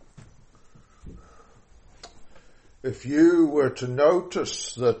If you were to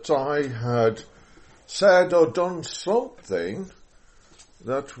notice that I had said or done something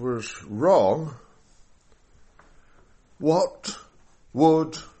that was wrong, what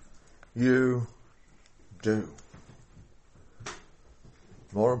would you do?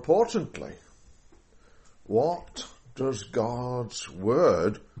 More importantly, what does God's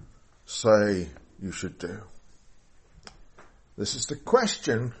word say you should do? This is the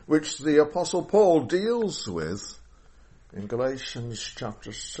question which the Apostle Paul deals with in Galatians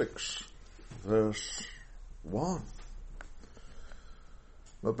chapter 6, verse 1.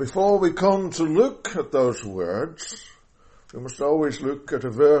 But before we come to look at those words, we must always look at a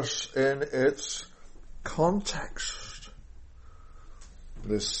verse in its context.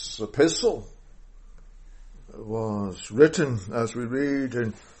 This epistle was written, as we read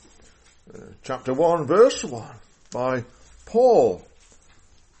in chapter 1, verse 1, by Paul,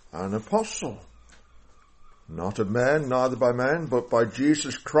 an apostle, not of men, neither by men, but by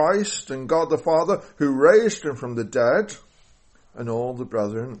Jesus Christ and God the Father, who raised him from the dead, and all the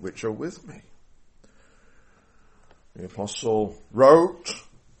brethren which are with me. The apostle wrote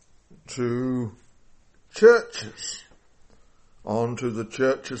to churches, onto the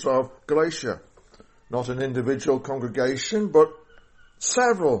churches of Galatia. Not an individual congregation, but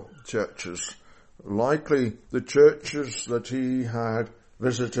several churches, likely the churches that he had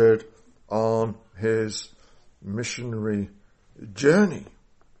visited on his missionary journey,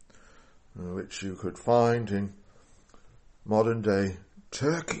 which you could find in modern day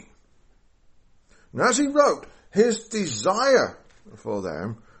Turkey. And as he wrote, his desire for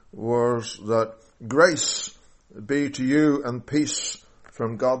them was that grace be to you and peace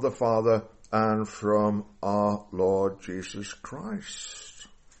from God the Father and from our Lord Jesus Christ.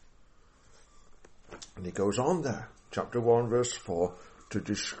 And he goes on there, chapter 1, verse 4, to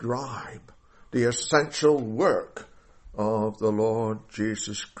describe the essential work of the Lord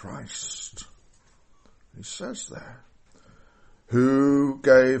Jesus Christ. He says there, who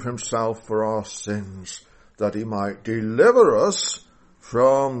gave himself for our sins, that he might deliver us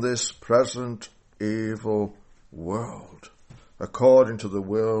from this present evil world, according to the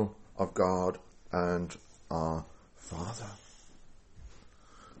will of God and our Father.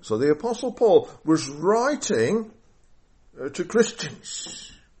 So the Apostle Paul was writing to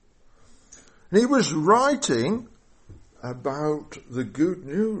Christians. He was writing about the good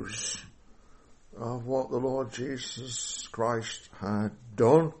news of what the Lord Jesus Christ had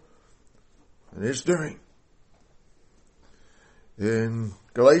done and is doing. In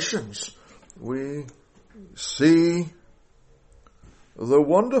Galatians, we see the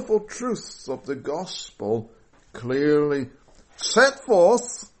wonderful truth of the gospel clearly set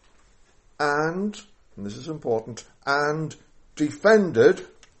forth and this is important, and defended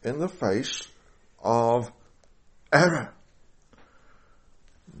in the face of error.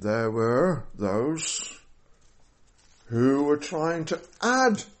 There were those who were trying to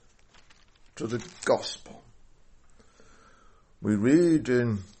add to the gospel. We read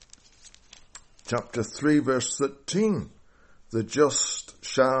in chapter 3 verse 13, the just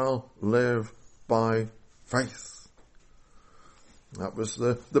shall live by faith. That was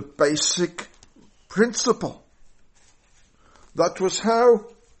the basic principle. That was how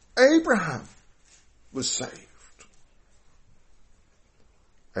Abraham was saved.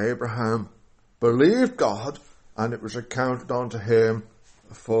 Abraham believed God, and it was accounted unto him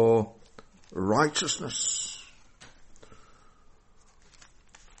for righteousness.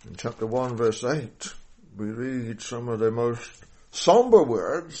 In chapter 1 verse 8, we read some of the most somber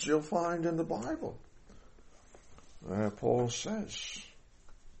words you'll find in the Bible. Where Paul says,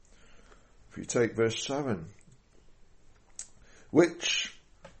 if you take verse 7, which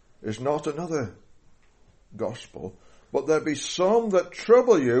is not another gospel, but there be some that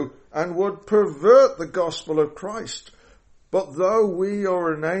trouble you and would pervert the gospel of Christ. But though we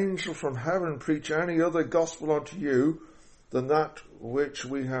or an angel from heaven preach any other gospel unto you than that which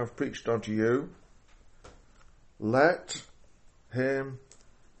we have preached unto you, let him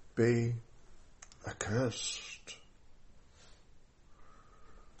be accursed.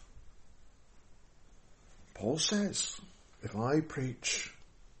 Paul says, if I preach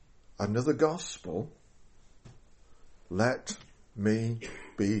another gospel, let me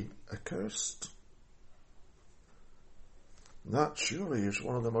be accursed. That surely is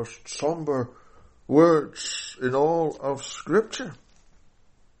one of the most somber words in all of Scripture.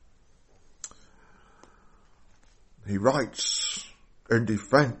 He writes in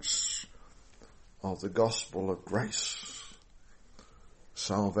defense of the gospel of grace,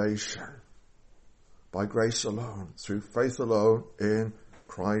 salvation, by grace alone, through faith alone, in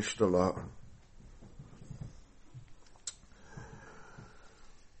Christ alone.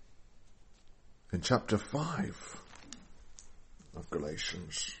 In chapter 5 of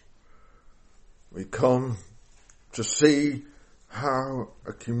Galatians, we come to see how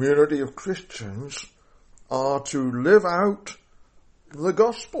a community of Christians are to live out the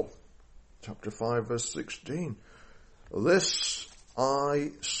gospel. Chapter 5 verse 16. This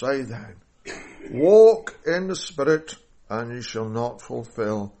I say then, walk in the Spirit, and you shall not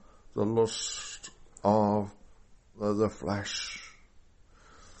fulfill the lust of the flesh.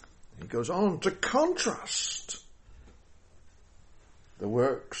 He goes on to contrast the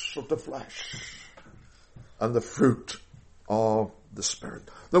works of the flesh and the fruit of the Spirit.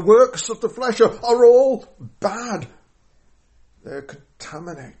 The works of the flesh are all bad. They're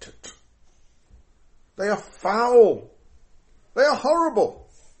contaminated. They are foul. They are horrible.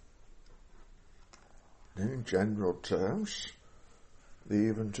 In general terms,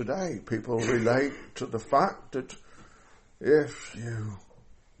 even today, people relate to the fact that if you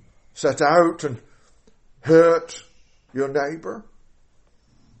set out and hurt your neighbour,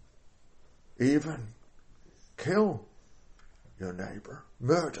 even kill your neighbour,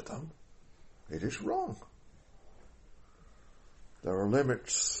 murder them, it is wrong. There are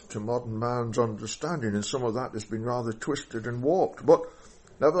limits to modern man's understanding, and some of that has been rather twisted and warped. But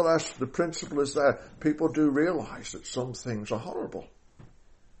nevertheless, the principle is there. People do realise that some things are horrible.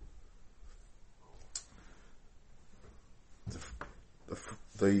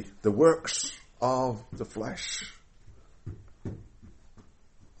 The works of the flesh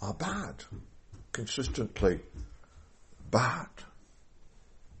are bad, consistently bad.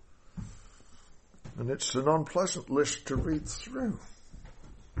 And it's an unpleasant list to read through.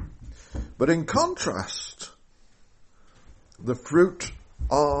 But in contrast, the fruit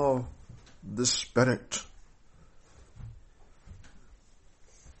of the Spirit.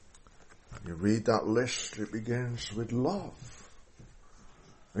 You read that list, it begins with love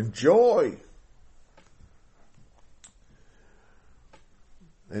and joy.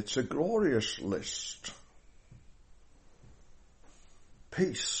 It's a glorious list.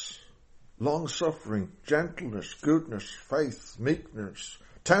 Peace, long-suffering, gentleness, goodness, faith, meekness,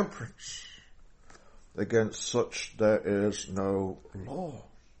 temperance. Against such there is no law.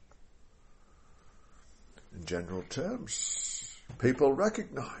 In general terms, people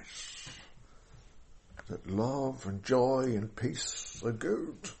recognize that love and joy and peace are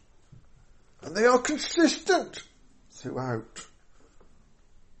good. And they are consistent throughout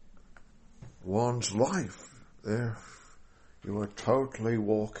one's life if you are totally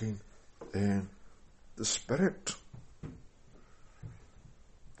walking in the Spirit.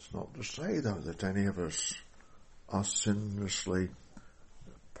 It's not to say, though, that any of us are sinlessly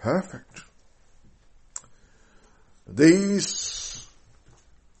perfect. These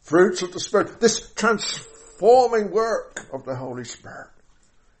fruits of the Spirit, this transforming work of the Holy Spirit,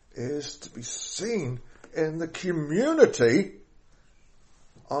 is to be seen in the community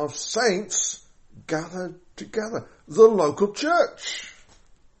of saints gathered together, the local church.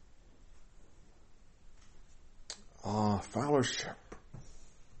 Our fellowship,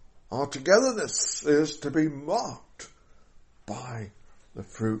 our togetherness is to be marked by the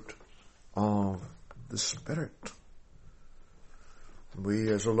fruit of the Spirit.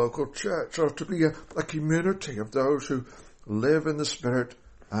 We as a local church are to be a community of those who live in the Spirit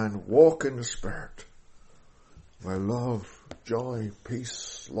and walk in the Spirit, where love, joy,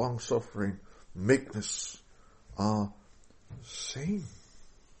 peace, long-suffering, meekness are seen.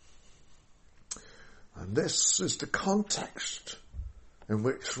 And this is the context in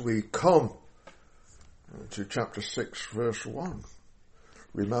which we come to chapter 6, verse 1.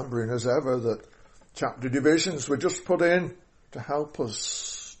 Remembering as ever that chapter divisions were just put in to help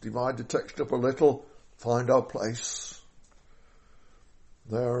us divide the text up a little, find our place.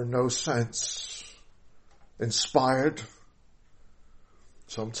 They are in no sense inspired.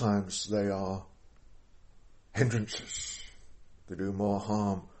 Sometimes they are hindrances. They do more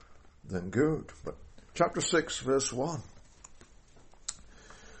harm than good. But chapter 6, verse 1,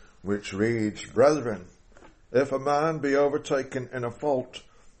 which reads, Brethren, if a man be overtaken in a fault,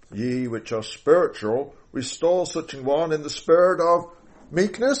 ye which are spiritual, restore such an one in the spirit of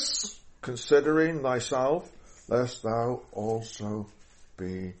meekness, considering thyself, lest thou also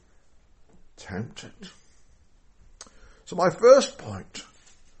be tempted. So my first point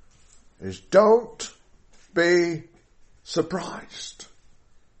is don't be surprised.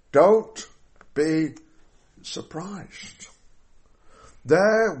 Don't be surprised.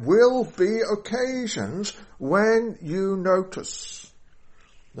 There will be occasions when you notice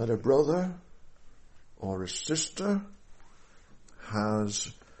that a brother or a sister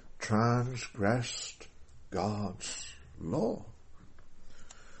has transgressed God's law.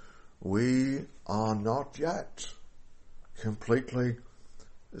 we are not yet completely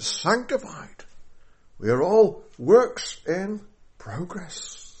sanctified. We are all works in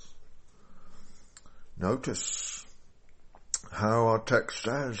progress. Notice how our text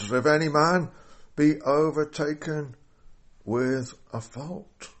says, if any man be overtaken with a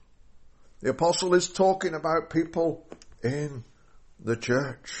fault. The apostle is talking about people in the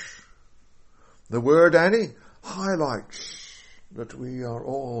church. The word any highlights that we are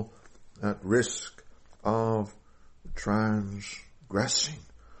all at risk of transgressing,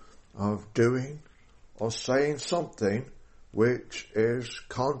 of doing or saying something which is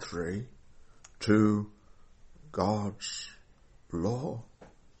contrary to God's law.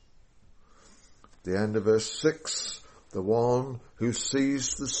 At the end of verse 6, the one who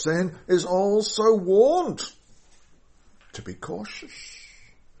sees the sin is also warned to be cautious,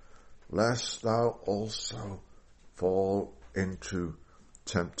 lest thou also fall into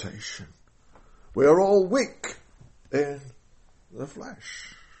temptation. We are all weak in the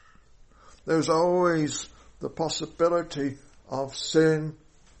flesh. There's always the possibility of sin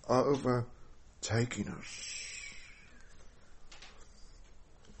overtaking us.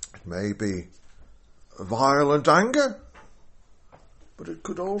 It may be violent anger, but it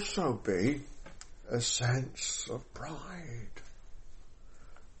could also be a sense of pride.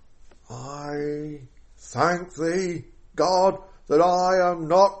 I thank thee, God, that I am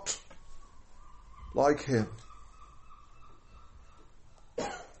not like him.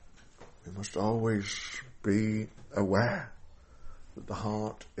 We must always be aware that the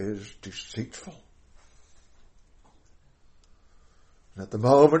heart is deceitful. And at the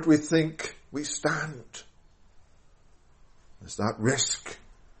moment we think we stand, there's that risk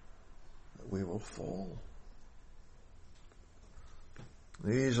that we will fall.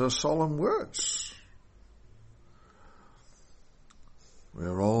 These are solemn words. We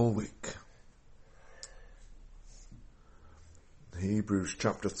are all weak. Hebrews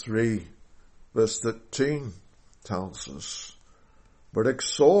chapter 3 verse 13 tells us, but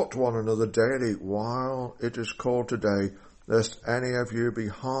exhort one another daily while it is called today, lest any of you be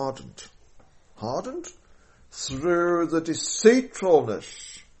hardened. Hardened? Through the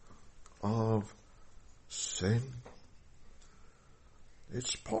deceitfulness of sin.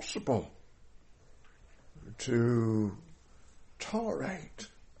 It's possible to tolerate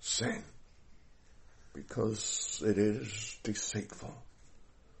sin because it is deceitful.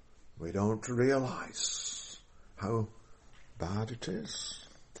 We don't realize how bad it is.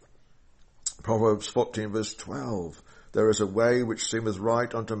 Proverbs 14 verse 12, there is a way which seemeth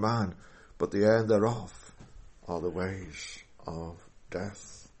right unto man, but the end thereof are the ways of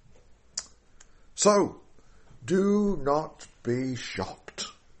death. So, do not be shocked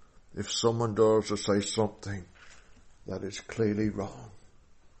if someone does or says something that is clearly wrong,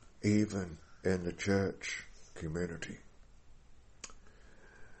 even in the church community.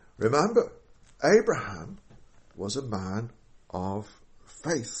 Remember, Abraham was a man of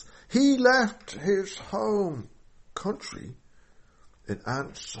faith. He left his home country in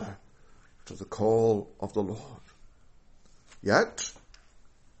answer to the call of the Lord. Yet,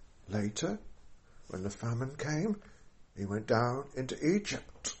 later, when the famine came, he went down into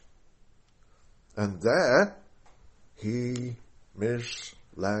Egypt. And there, he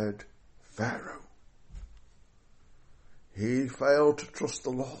misled Pharaoh. He failed to trust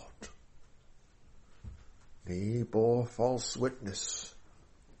the Lord. He bore false witness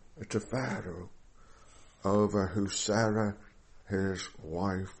to Pharaoh over who Sarah, his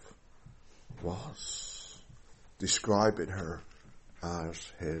wife, was, describing her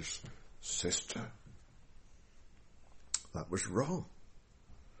as his sister. That was wrong.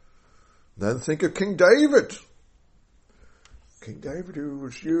 Then think of King David. King David, who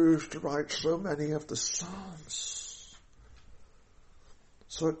was used to write so many of the Psalms.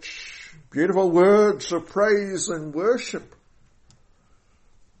 Such beautiful words of praise and worship.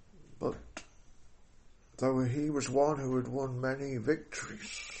 But though he was one who had won many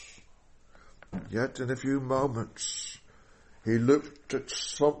victories, yet in a few moments he looked at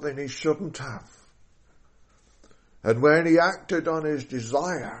something he shouldn't have. And when he acted on his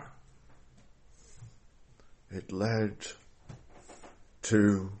desire, it led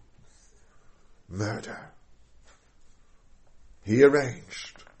to murder. He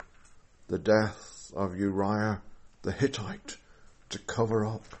arranged the death of Uriah the Hittite to cover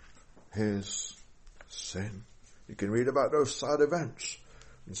up his sin. You can read about those sad events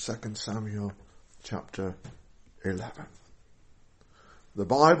in 2 Samuel chapter 11. The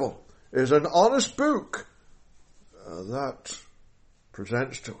Bible is an honest book that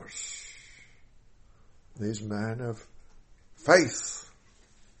presents to us these men of faith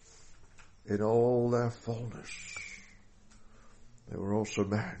in all their fullness. There were also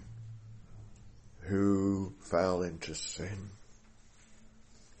men who fell into sin.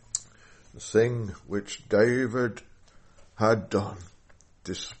 The thing which David had done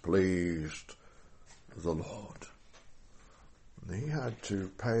displeased the Lord. And he had to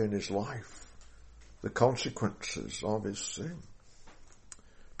pay in his life the consequences of his sin.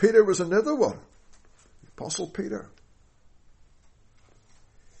 Peter was another one. Apostle Peter.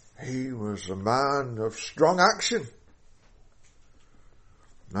 He was a man of strong action.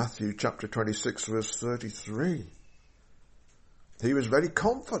 Matthew chapter 26 verse 33. He was very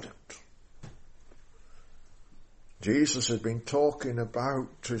confident. Jesus had been talking about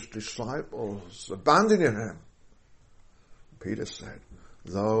his disciples abandoning him. Peter said,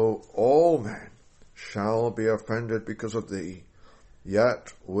 though all men shall be offended because of thee,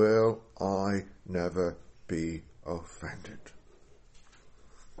 yet will I never be offended.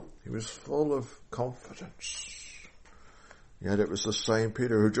 He was full of confidence. Yet it was the same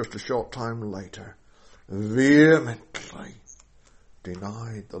Peter who just a short time later vehemently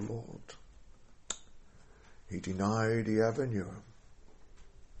denied the Lord. He denied he ever knew him.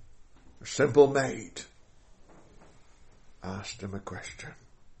 A simple maid asked him a question,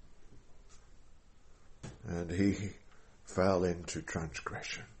 and he fell into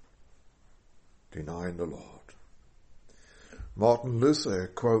transgression, denying the Lord. Martin Luther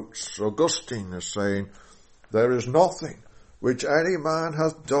quotes Augustine as saying, there is nothing which any man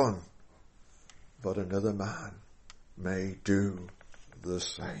hath done, but another man may do the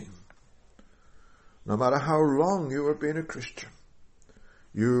same. No matter how long you have been a Christian,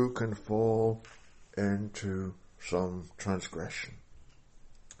 you can fall into some transgression.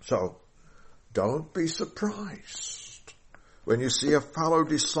 So, don't be surprised when you see a fellow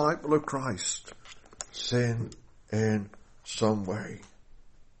disciple of Christ sin in some way.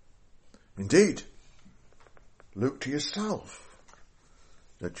 Indeed, look to yourself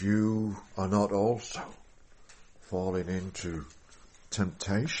that you are not also falling into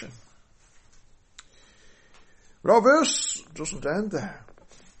temptation. But our verse doesn't end there.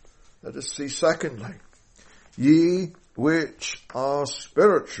 Let us see secondly, ye which are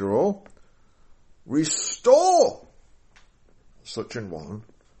spiritual, restore such an one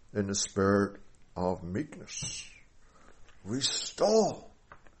in the spirit of meekness. Restore.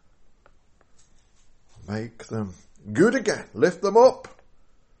 Make them good again. Lift them up.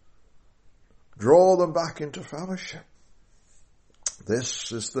 Draw them back into fellowship.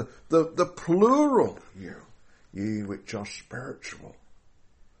 This is the plural you, ye which are spiritual.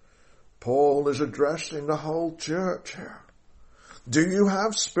 Paul is addressing the whole church here. Do you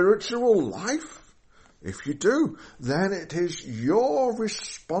have spiritual life? If you do, then it is your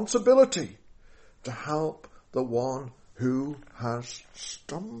responsibility to help the one who has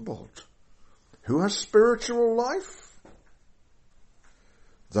stumbled. Who has spiritual life?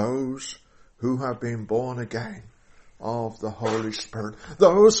 Those who have been born again of the Holy Spirit.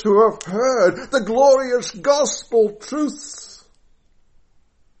 Those who have heard the glorious gospel truth,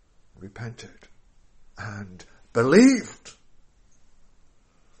 repented and believed.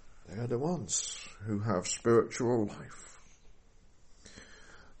 They are the ones who have spiritual life.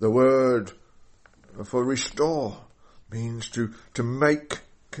 The word for restore means to make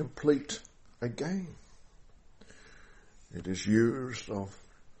complete again. It is used of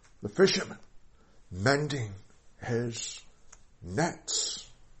the fisherman mending his nets.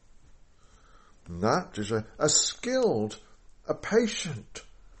 And that is a skilled, a patient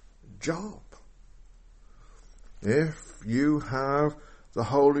job. If you have the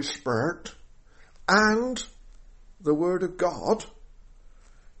Holy Spirit and the Word of God,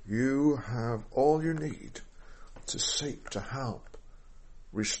 you have all you need to seek to help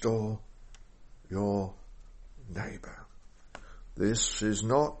restore your neighbour. This is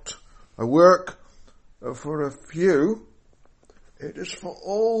not a work for a few. It is for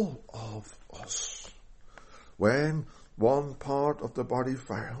all of us. When one part of the body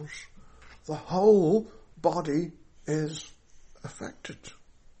fails, the whole body is affected.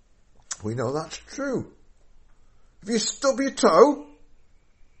 We know that's true. If you stub your toe,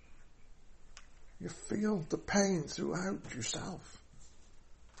 you feel the pain throughout yourself.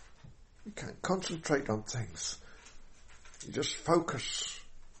 You can't concentrate on things. You just focus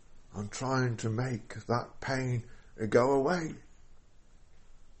on trying to make that pain go away.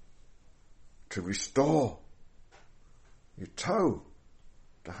 To restore your toe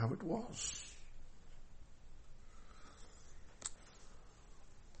to how it was.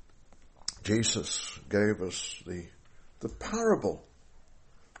 Jesus gave us the parable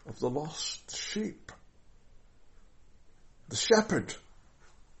of the lost sheep. The shepherd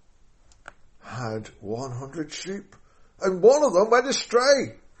had 100 sheep, and one of them went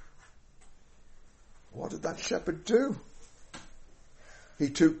astray. What did that shepherd do? He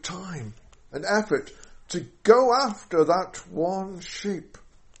took time and effort to go after that one sheep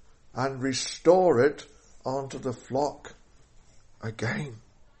and restore it onto the flock again.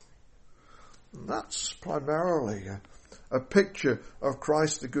 And that's primarily a picture of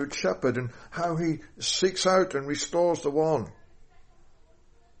Christ the Good Shepherd and how he seeks out and restores the one.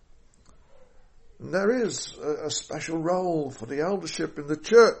 And there is a special role for the eldership in the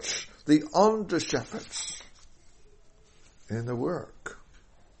church, the under-shepherds in the work.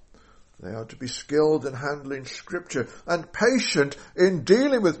 They are to be skilled in handling Scripture and patient in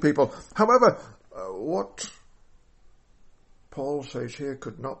dealing with people. However, what Paul says here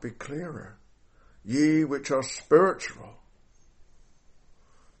could not be clearer. Ye which are spiritual.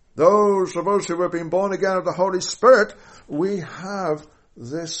 Those of us who have been born again of the Holy Spirit, we have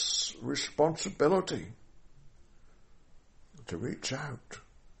this responsibility to reach out,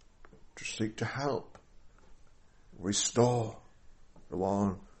 to seek to help, restore the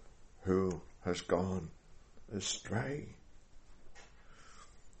one who has gone astray,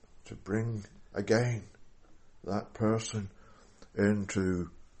 to bring again that person into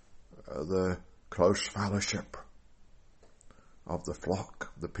the close fellowship of the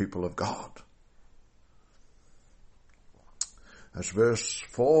flock, the people of God. As verse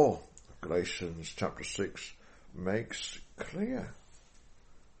 4 of Galatians chapter 6 makes clear.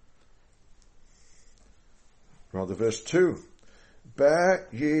 Rather, verse 2. Bear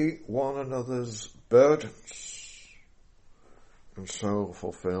ye one another's burdens, and so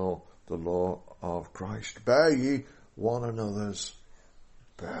fulfill the law of Christ. Bear ye one another's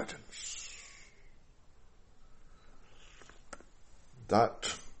burdens.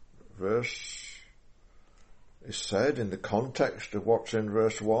 That verse is said in the context of what's in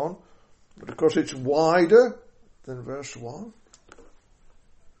verse 1, but of course it's wider than verse 1.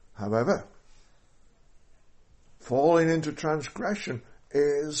 However, falling into transgression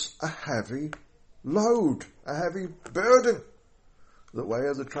is a heavy load, a heavy burden. The way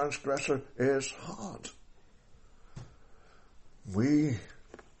of the transgressor is hard. We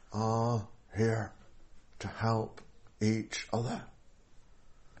are here to help each other.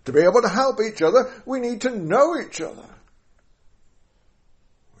 To be able to help each other, we need to know each other.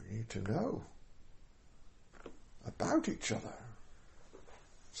 We need to know about each other.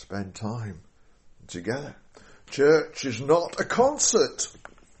 Spend time together. Church is not a concert.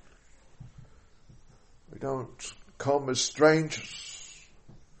 We don't come as strangers,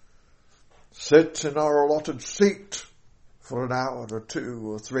 sit in our allotted seat for an hour or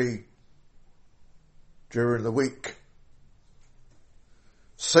 2 or 3 during the week,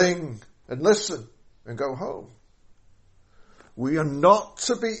 sing and listen and go home. We are not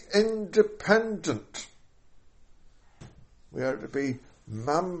to be independent. We are to be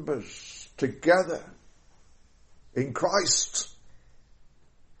members together in Christ.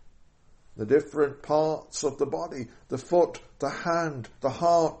 The different parts of the body, the foot, the hand, the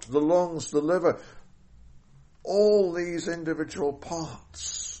heart, the lungs, the liver, all these individual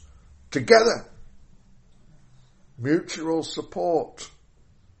parts together. Mutual support,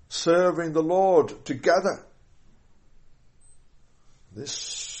 serving the Lord together. This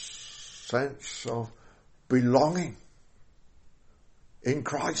sense of belonging in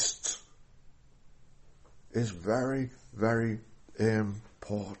Christ is very, very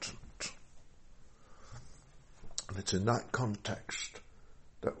important. And it's in that context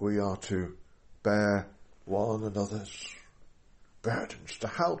that we are to bear one another's burdens, to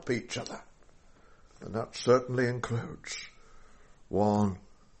help each other. And that certainly includes one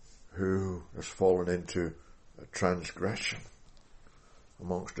who has fallen into a transgression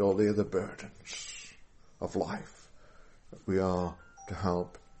amongst all the other burdens of life that we are to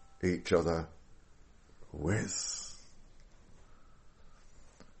help each other with.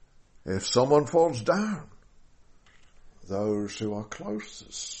 If someone falls down, those who are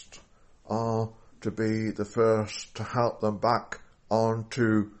closest are to be the first to help them back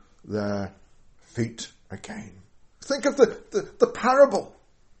onto their feet again. Think of the parable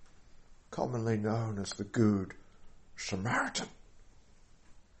commonly known as the Good Samaritan.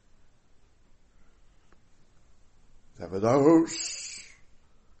 There were those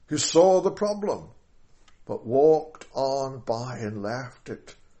who saw the problem but walked on by and left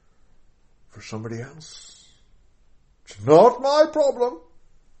it for somebody else. It's not my problem,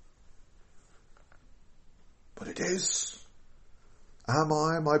 but it is. Am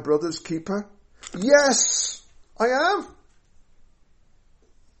I my brother's keeper? Yes, I am.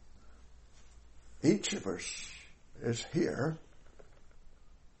 Each of us is here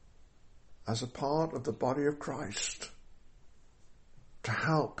as a part of the body of Christ to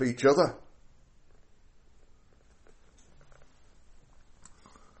help each other.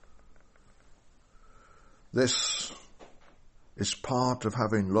 This is part of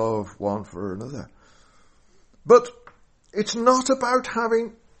having love one for another. But it's not about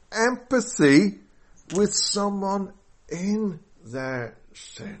having empathy with someone in their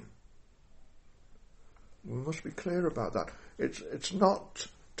sin. We must be clear about that. It's not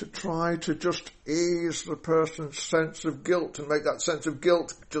to try to just ease the person's sense of guilt and make that sense of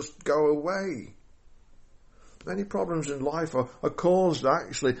guilt just go away. Many problems in life are caused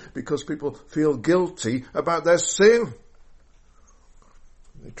actually because people feel guilty about their sin.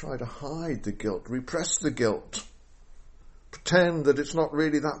 They try to hide the guilt, repress the guilt, pretend that it's not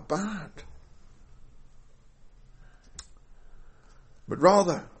really that bad. But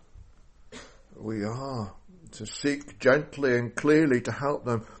rather, we are to seek gently and clearly to help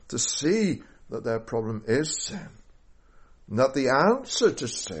them to see that their problem is sin. And that the answer to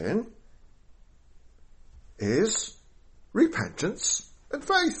sin is repentance and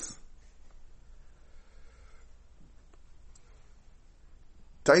faith.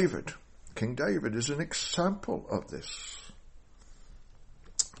 David, King David, is an example of this.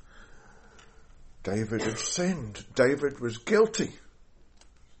 David had sinned. David was guilty.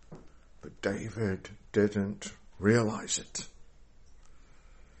 But David didn't realize it.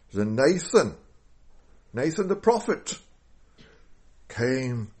 Then Nathan the prophet,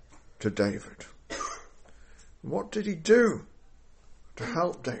 came to David. What did he do to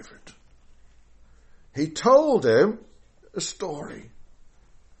help David? He told him a story.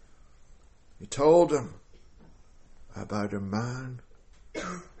 He told him about a man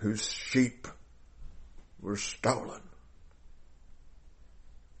whose sheep were stolen.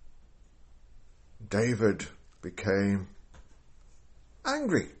 David became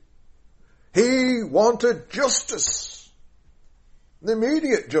angry. He wanted justice,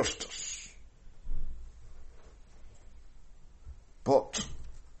 immediate justice. But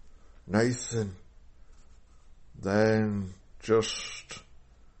Nathan then just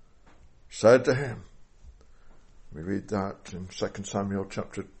said to him, we read that in 2 Samuel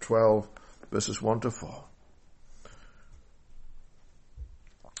chapter 12, verses 1 to 4.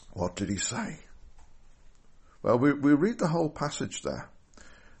 What did he say? Well, we read the whole passage there.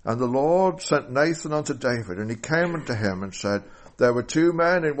 And the Lord sent Nathan unto David, and he came unto him and said, there were two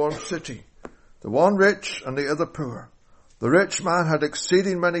men in one city, the one rich and the other poor. The rich man had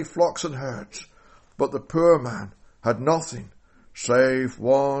exceeding many flocks and herds, but the poor man had nothing save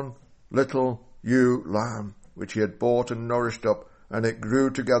one little ewe lamb, which he had bought and nourished up, and it grew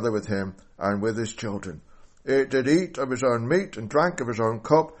together with him and with his children. It did eat of his own meat and drank of his own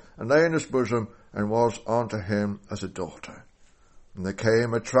cup, and lay in his bosom, and was unto him as a daughter. And there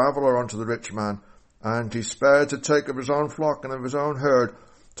came a traveller unto the rich man, and he spared to take of his own flock and of his own herd,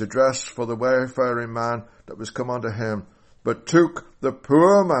 to dress for the wayfaring man that was come unto him, but took the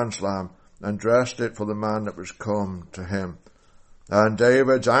poor man's lamb, and dressed it for the man that was come to him. And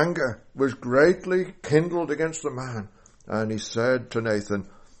David's anger was greatly kindled against the man, and he said to Nathan,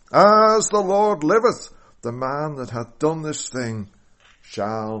 as the Lord liveth, the man that hath done this thing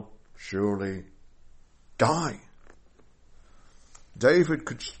shall surely die. David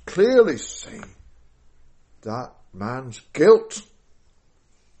could clearly see that man's guilt.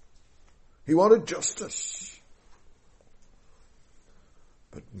 He wanted justice.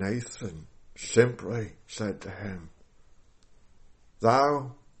 But Nathan simply said to him,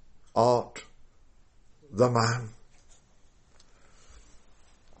 thou art the man.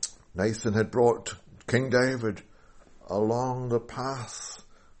 Nathan had brought King David along the path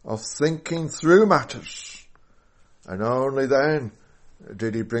of thinking through matters, and only then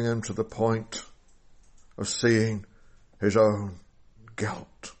did he bring him to the point of seeing his own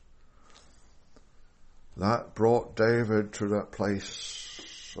guilt. That brought David to that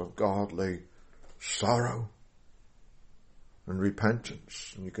place of godly sorrow and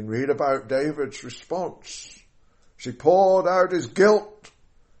repentance. And you can read about David's response as he poured out his guilt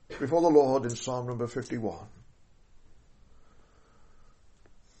before the Lord in Psalm number 51.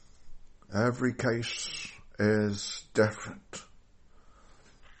 Every case is different.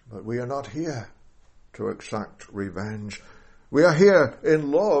 But we are not here to exact revenge. We are here in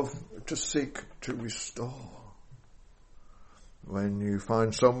love to seek to restore. When you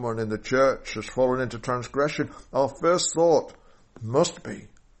find someone in the church has fallen into transgression, our first thought must be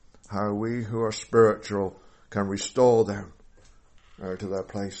how we who are spiritual can restore them to their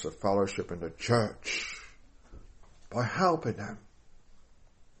place of fellowship in the church by helping them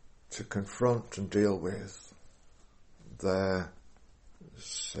to confront and deal with their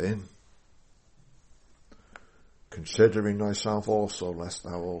sin. considering thyself also, lest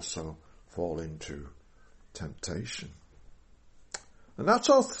thou also fall into temptation. And that's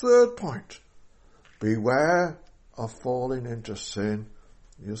our third point. Beware of falling into sin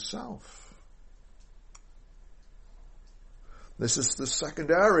yourself. This is the second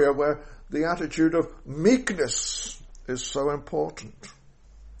area where the attitude of meekness is so important.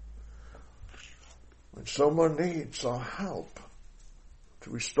 When someone needs our help to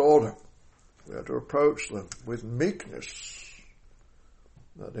restore them, we have to approach them with meekness,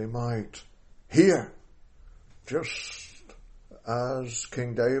 that they might hear, just as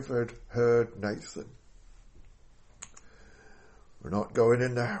King David heard Nathan. We're not going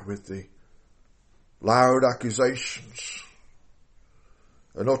in there with the loud accusations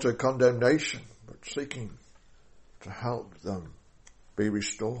and utter condemnation, but seeking to help them be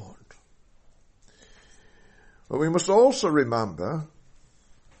restored. But we must also remember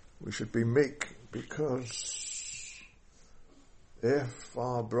we should be meek, because if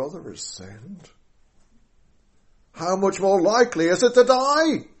our brother has sinned, how much more likely is it that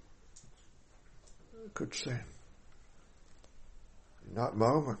I could sin? In that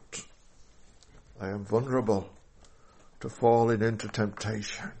moment, I am vulnerable to falling into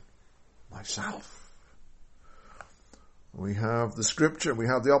temptation myself. We have the scripture, we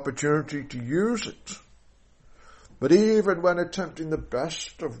have the opportunity to use it. But even when attempting the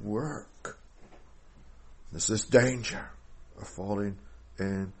best of work, there's this danger of falling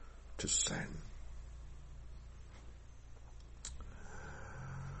into sin.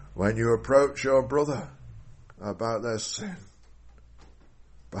 When you approach your brother about their sin,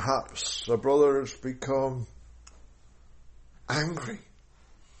 perhaps a brother has become angry.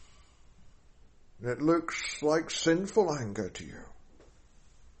 And it looks like sinful anger to you.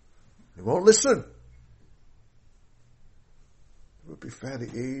 You won't listen. It would be fairly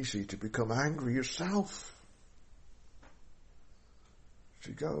easy to become angry yourself,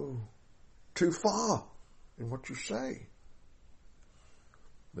 to go too far in what you say,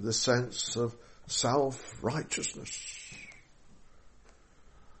 with a sense of self-righteousness.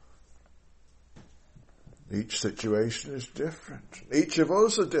 Each situation is different. Each of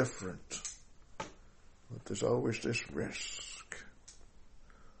us are different. But there's always this risk.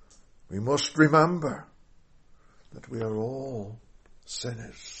 We must remember that we are all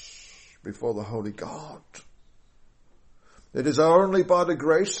sinners before the Holy God. It is only by the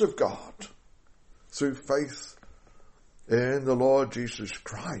grace of God, through faith in the Lord Jesus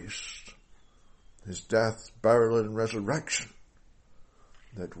Christ, his death, burial, and resurrection,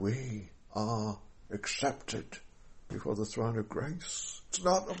 that we are accepted before the throne of grace. It's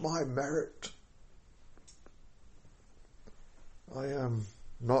not of my merit. I am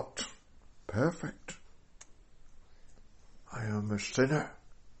not perfect. I am a sinner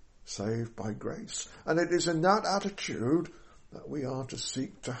saved by grace. And it is in that attitude that we are to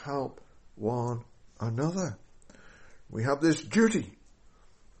seek to help one another. We have this duty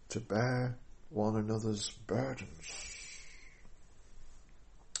to bear one another's burdens.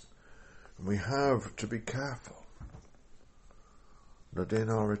 And we have to be careful that in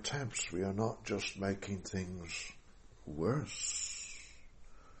our attempts we are not just making things worse.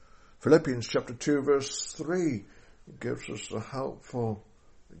 Philippians chapter 2 verse 3 gives us a helpful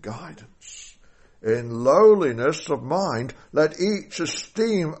guidance. In lowliness of mind, let each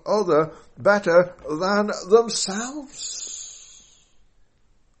esteem other better than themselves.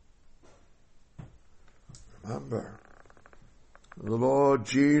 Remember, the Lord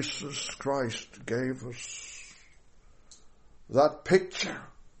Jesus Christ gave us that picture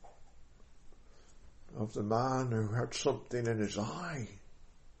of the man who had something in his eye.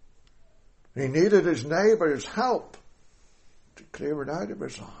 He needed his neighbor's help to clear it out of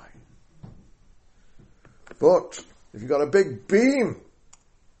his eye. But if you've got a big beam,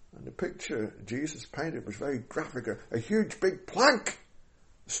 and the picture Jesus painted was very graphic, a huge big plank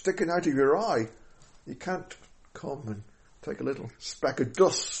sticking out of your eye, you can't come and take a little speck of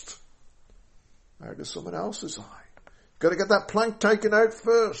dust out of someone else's eye. You've got to get that plank taken out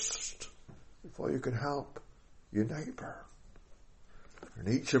first before you can help your neighbor. And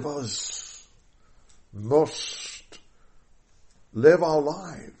each of us must live our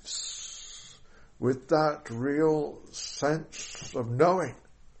lives with that real sense of knowing.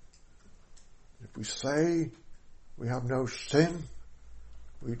 If we say we have no sin,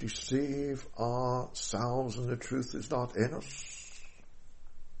 we deceive ourselves and the truth is not in us.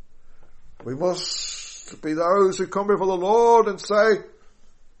 We must be those who come before the Lord and say,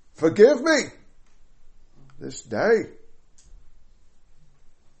 forgive me this day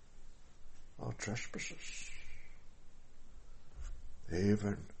our trespasses,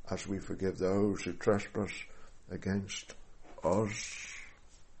 even as we forgive those who trespass against us.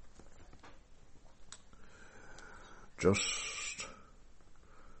 Just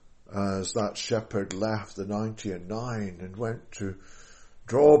as that shepherd left the 99 and went to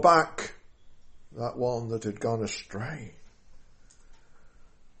draw back that one that had gone astray,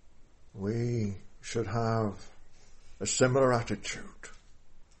 we should have a similar attitude.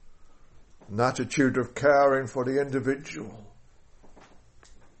 An attitude of caring for the individual.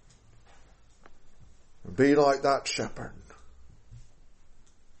 Be like that shepherd.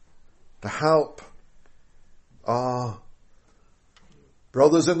 To help our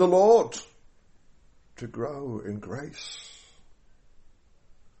brothers in the Lord to grow in grace.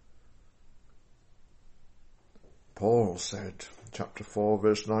 Paul said, chapter 4,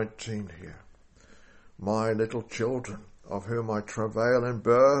 verse 19 here, "My little children, of whom I travail in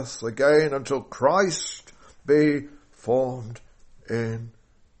birth again until Christ be formed in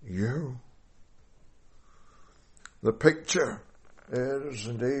you." The picture is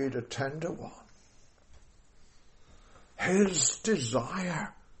indeed a tender one. His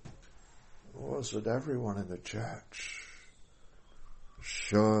desire was that everyone in the church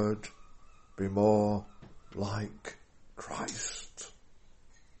should be more like Christ.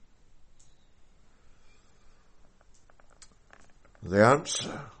 The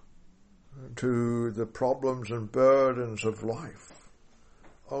answer to the problems and burdens of life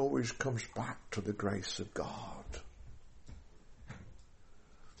always comes back to the grace of God.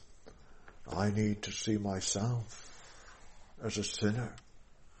 I need to see myself as a sinner,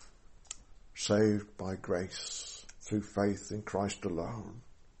 saved by grace through faith in Christ alone.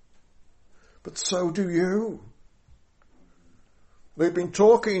 But so do you. We've been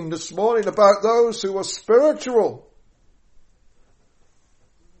talking this morning about those who are spiritual.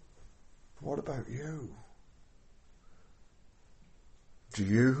 What about you? Do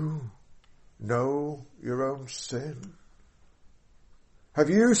you know your own sin? Have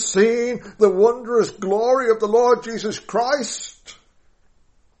you seen the wondrous glory of the Lord Jesus Christ?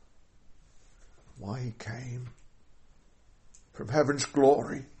 Why he came from heaven's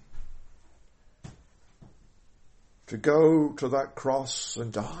glory to go to that cross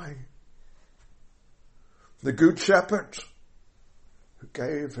and die. The Good Shepherd who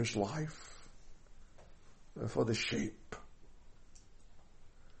gave his life for the sheep.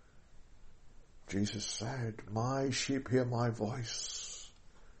 Jesus said, "My sheep hear my voice,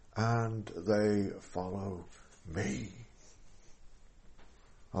 and they follow me."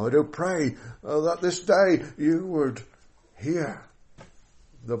 I do pray that this day you would hear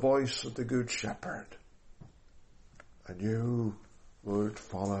the voice of the Good Shepherd and you would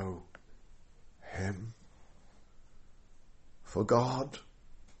follow him. For God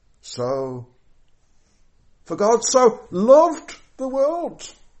so loved the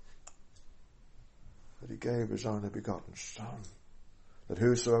world that he gave his only begotten Son, that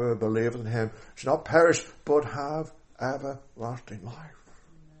whosoever believeth in him should not perish, but have everlasting life.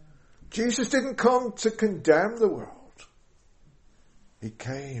 Jesus didn't come to condemn the world. He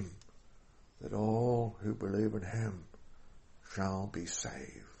came that all who believe in him shall be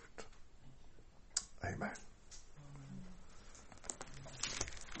saved. Amen.